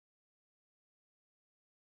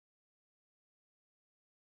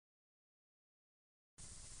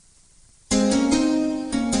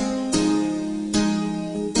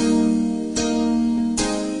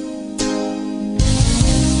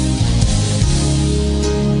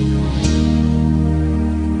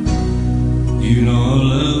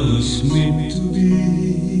was meant to be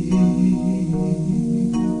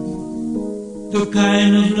the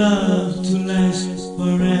kind of love to last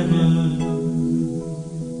forever.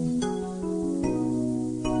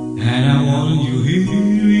 And I want you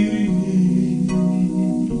here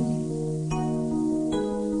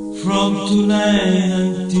from tonight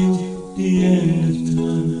until the end of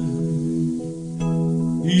time.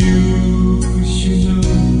 You should know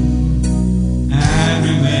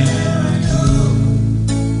everywhere I go,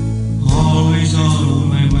 always on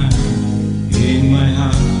my mind, in my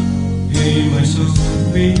heart, in my soul,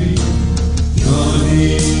 baby. You're the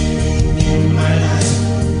in my life,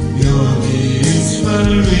 you're the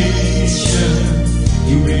inspiration.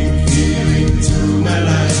 You bring feeling to my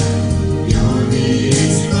life. You're the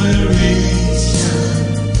inspiration.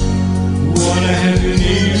 Wanna have you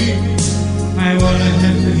near me, I wanna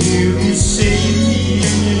have to hear you say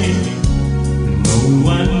your name. No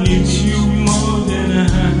one needs you more than I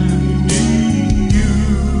need you.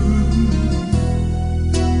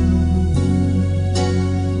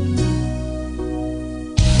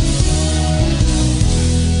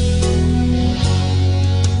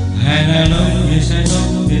 And I know, yes I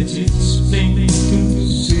know that it's